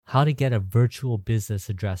How to get a virtual business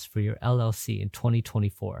address for your LLC in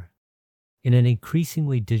 2024. In an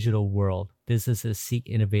increasingly digital world, businesses seek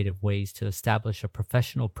innovative ways to establish a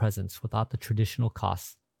professional presence without the traditional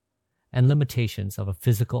costs and limitations of a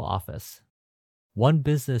physical office. One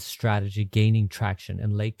business strategy gaining traction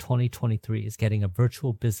in late 2023 is getting a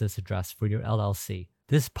virtual business address for your LLC.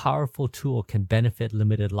 This powerful tool can benefit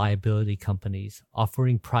limited liability companies,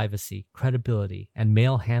 offering privacy, credibility, and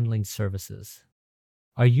mail handling services.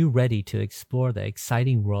 Are you ready to explore the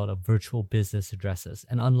exciting world of virtual business addresses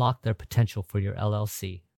and unlock their potential for your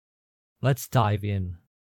LLC? Let's dive in.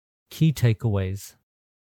 Key takeaways.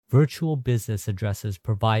 Virtual business addresses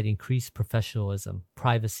provide increased professionalism,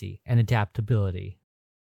 privacy, and adaptability.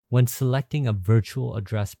 When selecting a virtual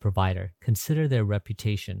address provider, consider their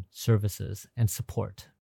reputation, services, and support.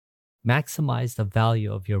 Maximize the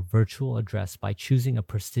value of your virtual address by choosing a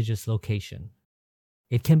prestigious location.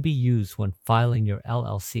 It can be used when filing your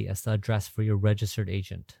LLC as the address for your registered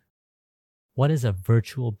agent. What is a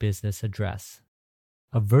virtual business address?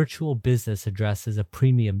 A virtual business address is a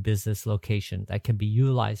premium business location that can be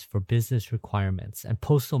utilized for business requirements and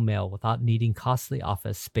postal mail without needing costly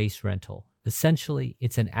office space rental. Essentially,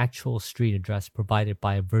 it's an actual street address provided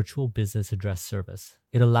by a virtual business address service.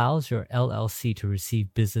 It allows your LLC to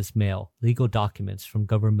receive business mail, legal documents from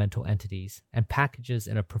governmental entities, and packages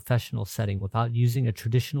in a professional setting without using a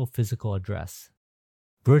traditional physical address.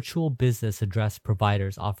 Virtual business address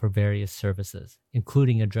providers offer various services,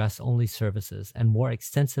 including address-only services and more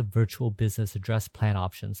extensive virtual business address plan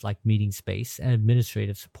options like meeting space and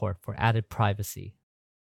administrative support for added privacy.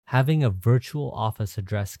 Having a virtual office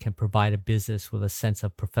address can provide a business with a sense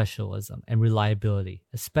of professionalism and reliability,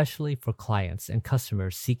 especially for clients and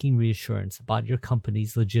customers seeking reassurance about your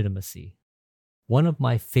company's legitimacy. One of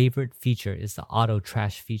my favorite features is the auto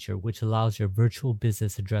trash feature, which allows your virtual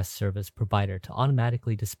business address service provider to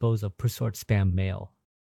automatically dispose of pre-sort spam mail.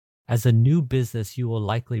 As a new business, you will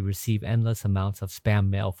likely receive endless amounts of spam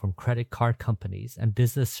mail from credit card companies and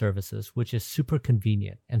business services, which is super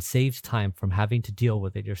convenient and saves time from having to deal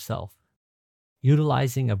with it yourself.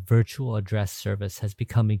 Utilizing a virtual address service has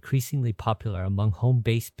become increasingly popular among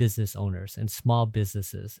home-based business owners and small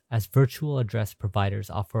businesses, as virtual address providers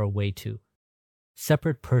offer a way to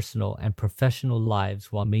separate personal and professional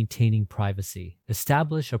lives while maintaining privacy,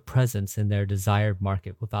 establish a presence in their desired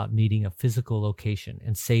market without needing a physical location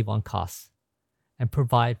and save on costs, and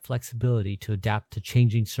provide flexibility to adapt to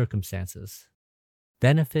changing circumstances.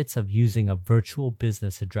 Benefits of using a virtual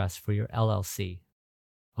business address for your LLC.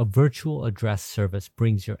 A virtual address service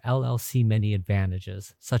brings your LLC many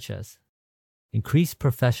advantages, such as increased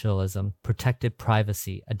professionalism, protected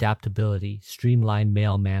privacy, adaptability, streamlined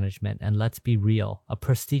mail management, and let's be real, a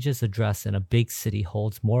prestigious address in a big city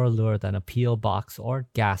holds more allure than a P.O. box or,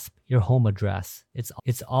 gasp, your home address.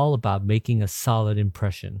 It's all about making a solid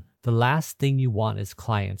impression. The last thing you want is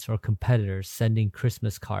clients or competitors sending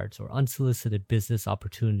Christmas cards or unsolicited business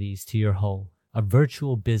opportunities to your home. A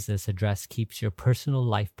virtual business address keeps your personal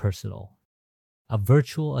life personal. A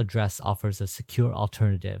virtual address offers a secure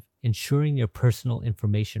alternative, ensuring your personal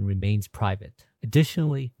information remains private.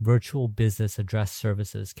 Additionally, virtual business address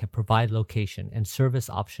services can provide location and service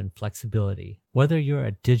option flexibility. Whether you're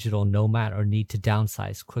a digital nomad or need to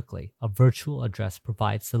downsize quickly, a virtual address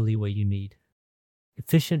provides the leeway you need.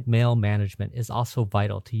 Efficient mail management is also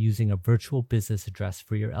vital to using a virtual business address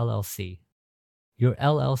for your LLC. Your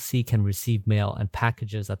LLC can receive mail and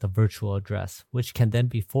packages at the virtual address, which can then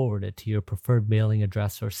be forwarded to your preferred mailing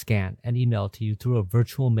address or scanned and emailed to you through a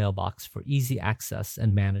virtual mailbox for easy access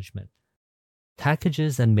and management.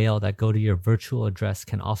 Packages and mail that go to your virtual address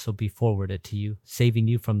can also be forwarded to you, saving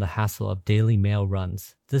you from the hassle of daily mail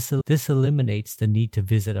runs. This eliminates the need to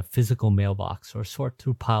visit a physical mailbox or sort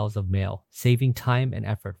through piles of mail, saving time and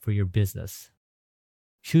effort for your business.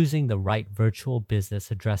 Choosing the right virtual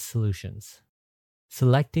business address solutions.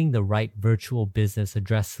 Selecting the right virtual business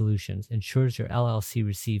address solutions ensures your LLC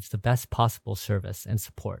receives the best possible service and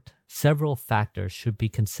support. Several factors should be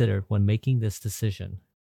considered when making this decision.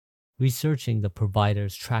 Researching the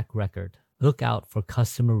provider's track record. Look out for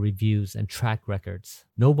customer reviews and track records.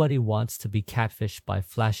 Nobody wants to be catfished by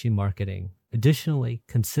flashy marketing. Additionally,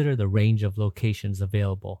 consider the range of locations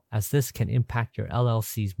available, as this can impact your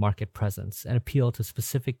LLC's market presence and appeal to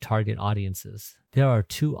specific target audiences. There are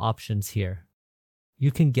two options here.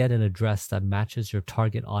 You can get an address that matches your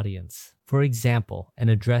target audience. For example, an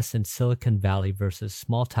address in Silicon Valley versus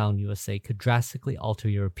small-town USA could drastically alter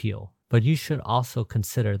your appeal. But you should also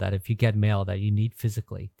consider that if you get mail that you need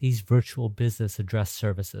physically, these virtual business address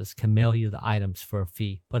services can mail you the items for a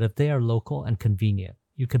fee. But if they are local and convenient,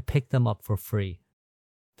 you can pick them up for free.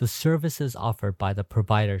 The services offered by the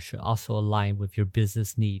provider should also align with your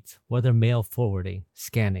business needs, whether mail forwarding,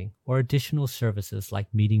 scanning, or additional services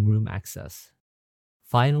like meeting room access.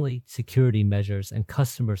 Finally, security measures and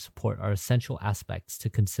customer support are essential aspects to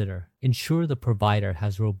consider. Ensure the provider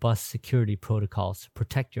has robust security protocols to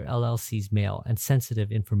protect your LLC's mail and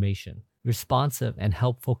sensitive information. Responsive and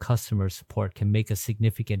helpful customer support can make a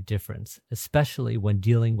significant difference, especially when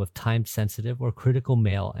dealing with time-sensitive or critical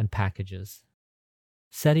mail and packages.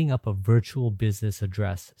 Setting up a virtual business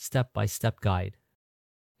address step-by-step guide.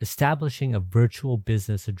 Establishing a virtual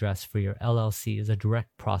business address for your LLC is a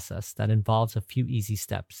direct process that involves a few easy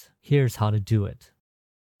steps. Here's how to do it.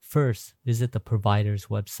 First, visit the provider's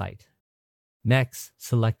website. Next,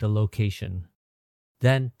 select a location.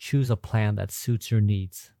 Then, choose a plan that suits your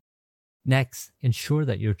needs. Next, ensure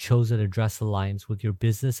that your chosen address aligns with your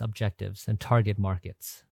business objectives and target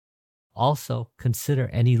markets. Also, consider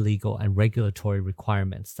any legal and regulatory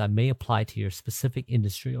requirements that may apply to your specific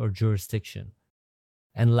industry or jurisdiction.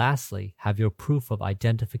 And lastly, have your proof of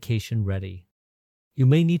identification ready. You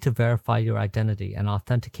may need to verify your identity and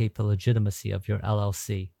authenticate the legitimacy of your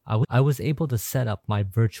LLC. I was able to set up my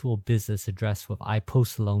virtual business address with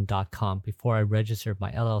ipostalone.com before I registered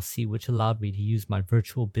my LLC, which allowed me to use my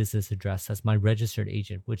virtual business address as my registered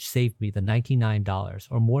agent, which saved me the $99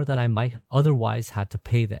 or more that I might otherwise had to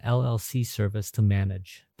pay the LLC service to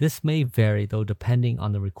manage. This may vary though depending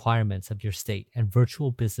on the requirements of your state and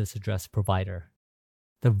virtual business address provider.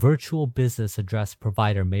 The virtual business address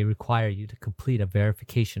provider may require you to complete a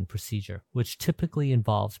verification procedure, which typically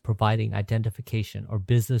involves providing identification or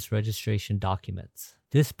business registration documents.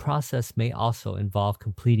 This process may also involve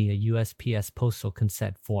completing a USPS postal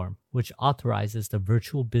consent form, which authorizes the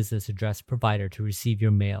virtual business address provider to receive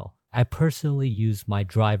your mail. I personally use my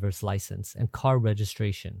driver's license and car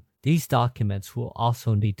registration. These documents will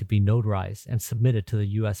also need to be notarized and submitted to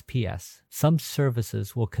the USPS. Some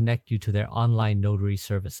services will connect you to their online notary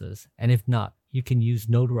services, and if not, you can use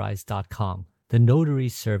notarize.com. The notary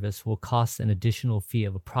service will cost an additional fee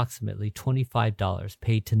of approximately $25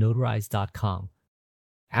 paid to notarize.com.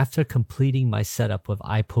 After completing my setup with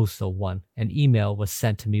iPostal One, an email was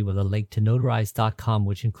sent to me with a link to notarize.com,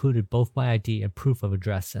 which included both my ID and proof of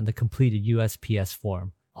address and the completed USPS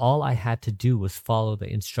form. All I had to do was follow the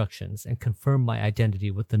instructions and confirm my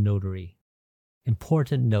identity with the notary.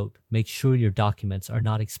 Important note, make sure your documents are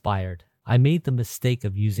not expired. I made the mistake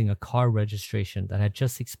of using a car registration that had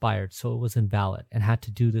just expired, so it was invalid and had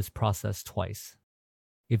to do this process twice.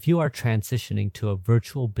 If you are transitioning to a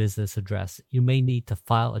virtual business address, you may need to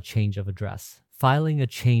file a change of address. Filing a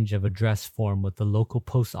change of address form with the local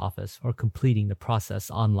post office or completing the process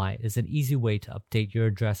online is an easy way to update your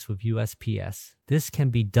address with USPS. This can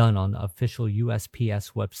be done on the official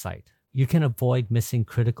USPS website. You can avoid missing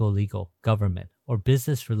critical legal, government, or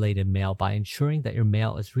business-related mail by ensuring that your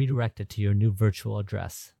mail is redirected to your new virtual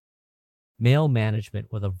address. Mail management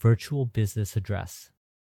with a virtual business address.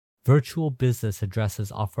 Virtual business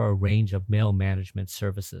addresses offer a range of mail management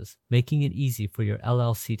services, making it easy for your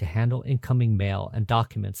LLC to handle incoming mail and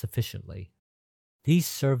documents efficiently. These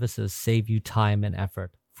services save you time and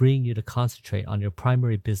effort, freeing you to concentrate on your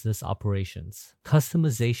primary business operations.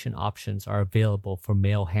 Customization options are available for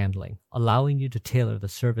mail handling, allowing you to tailor the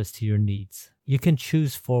service to your needs. You can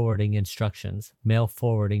choose forwarding instructions, mail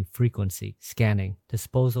forwarding frequency, scanning,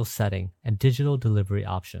 disposal setting, and digital delivery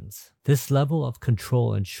options. This level of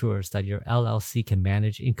control ensures that your LLC can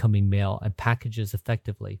manage incoming mail and packages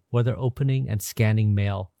effectively, whether opening and scanning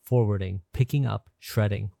mail, forwarding, picking up,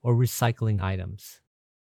 shredding, or recycling items.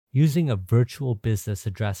 Using a virtual business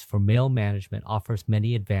address for mail management offers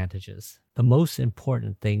many advantages. The most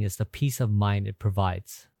important thing is the peace of mind it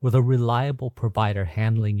provides. With a reliable provider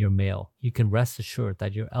handling your mail, you can rest assured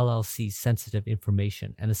that your LLC's sensitive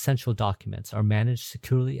information and essential documents are managed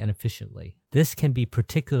securely and efficiently. This can be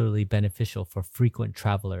particularly beneficial for frequent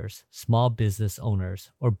travelers, small business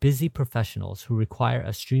owners, or busy professionals who require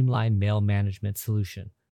a streamlined mail management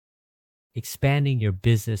solution. Expanding your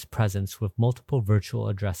business presence with multiple virtual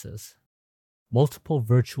addresses. Multiple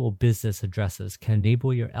virtual business addresses can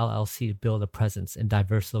enable your LLC to build a presence in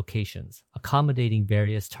diverse locations, accommodating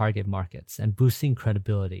various target markets and boosting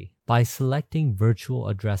credibility. By selecting virtual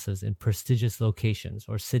addresses in prestigious locations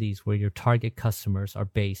or cities where your target customers are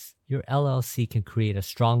based, your LLC can create a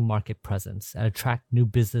strong market presence and attract new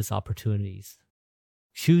business opportunities.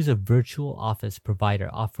 Choose a virtual office provider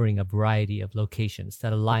offering a variety of locations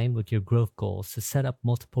that align with your growth goals to set up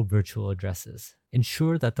multiple virtual addresses.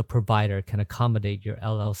 Ensure that the provider can accommodate your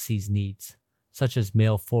LLC's needs, such as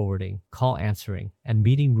mail forwarding, call answering, and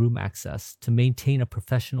meeting room access to maintain a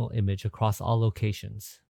professional image across all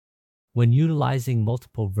locations. When utilizing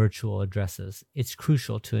multiple virtual addresses, it's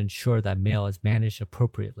crucial to ensure that mail is managed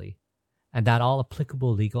appropriately and that all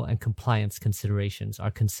applicable legal and compliance considerations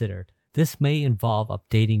are considered. This may involve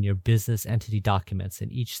updating your business entity documents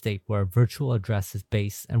in each state where a virtual address is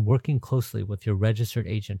based and working closely with your registered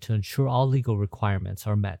agent to ensure all legal requirements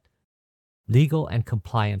are met. Legal and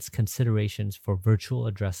compliance considerations for virtual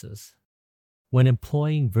addresses. When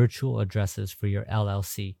employing virtual addresses for your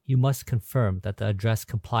LLC, you must confirm that the address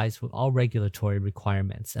complies with all regulatory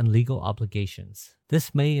requirements and legal obligations.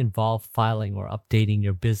 This may involve filing or updating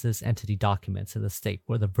your business entity documents in the state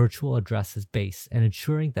where the virtual address is based and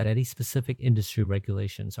ensuring that any specific industry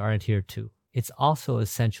regulations are adhered to. It's also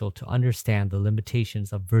essential to understand the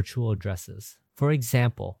limitations of virtual addresses. For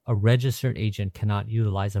example, a registered agent cannot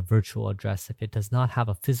utilize a virtual address if it does not have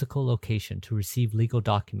a physical location to receive legal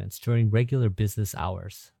documents during regular business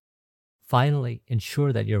hours. Finally,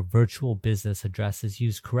 ensure that your virtual business address is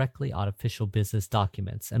used correctly on official business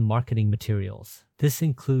documents and marketing materials. This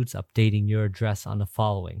includes updating your address on the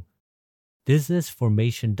following: business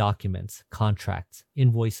formation documents, contracts,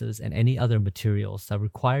 invoices, and any other materials that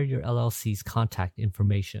require your LLC's contact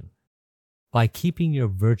information. By keeping your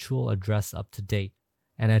virtual address up to date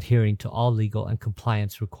and adhering to all legal and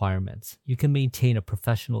compliance requirements, you can maintain a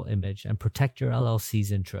professional image and protect your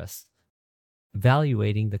LLC's interests.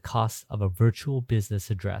 Evaluating the cost of a virtual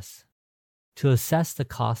business address. To assess the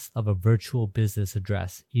cost of a virtual business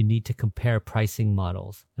address, you need to compare pricing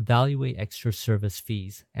models, evaluate extra service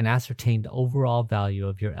fees, and ascertain the overall value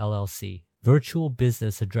of your LLC. Virtual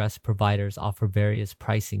business address providers offer various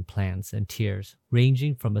pricing plans and tiers,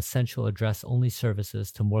 ranging from essential address-only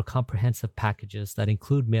services to more comprehensive packages that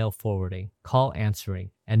include mail forwarding, call answering,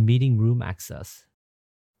 and meeting room access.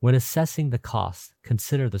 When assessing the cost,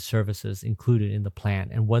 consider the services included in the plan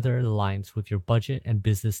and whether it aligns with your budget and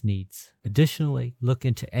business needs. Additionally, look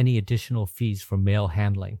into any additional fees for mail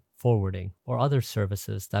handling, forwarding, or other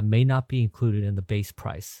services that may not be included in the base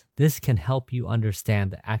price. This can help you understand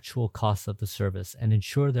the actual cost of the service and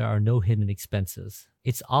ensure there are no hidden expenses.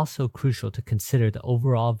 It's also crucial to consider the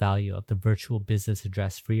overall value of the virtual business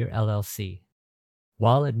address for your LLC.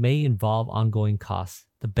 While it may involve ongoing costs,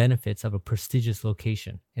 the benefits of a prestigious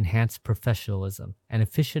location, enhanced professionalism, and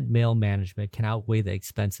efficient mail management can outweigh the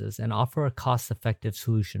expenses and offer a cost-effective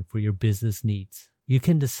solution for your business needs. You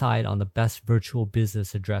can decide on the best virtual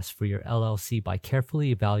business address for your LLC by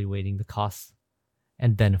carefully evaluating the costs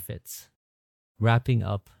and benefits. Wrapping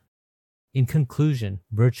up. In conclusion,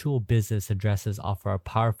 virtual business addresses offer a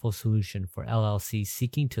powerful solution for LLCs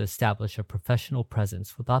seeking to establish a professional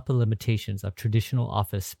presence without the limitations of traditional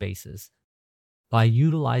office spaces. By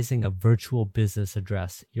utilizing a virtual business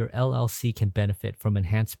address, your LLC can benefit from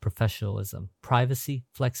enhanced professionalism, privacy,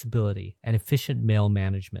 flexibility, and efficient mail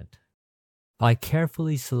management. By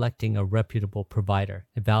carefully selecting a reputable provider,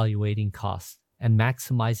 evaluating costs, and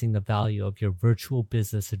maximizing the value of your virtual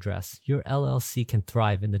business address, your LLC can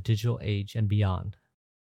thrive in the digital age and beyond.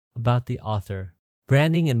 About the author.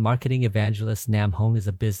 Branding and marketing evangelist Nam Hong is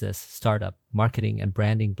a business, startup, marketing, and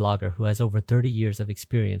branding blogger who has over 30 years of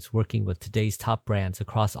experience working with today's top brands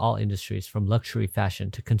across all industries from luxury fashion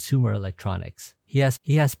to consumer electronics. He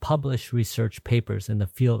has published research papers in the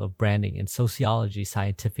field of branding in sociology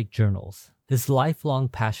scientific journals. His lifelong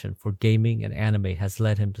passion for gaming and anime has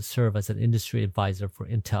led him to serve as an industry advisor for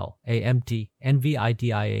Intel, AMD,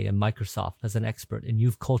 NVIDIA, and Microsoft as an expert in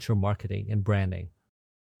youth culture marketing and branding.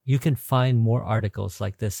 You can find more articles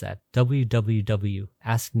like this at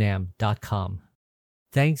www.asknam.com.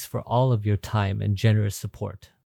 Thanks for all of your time and generous support.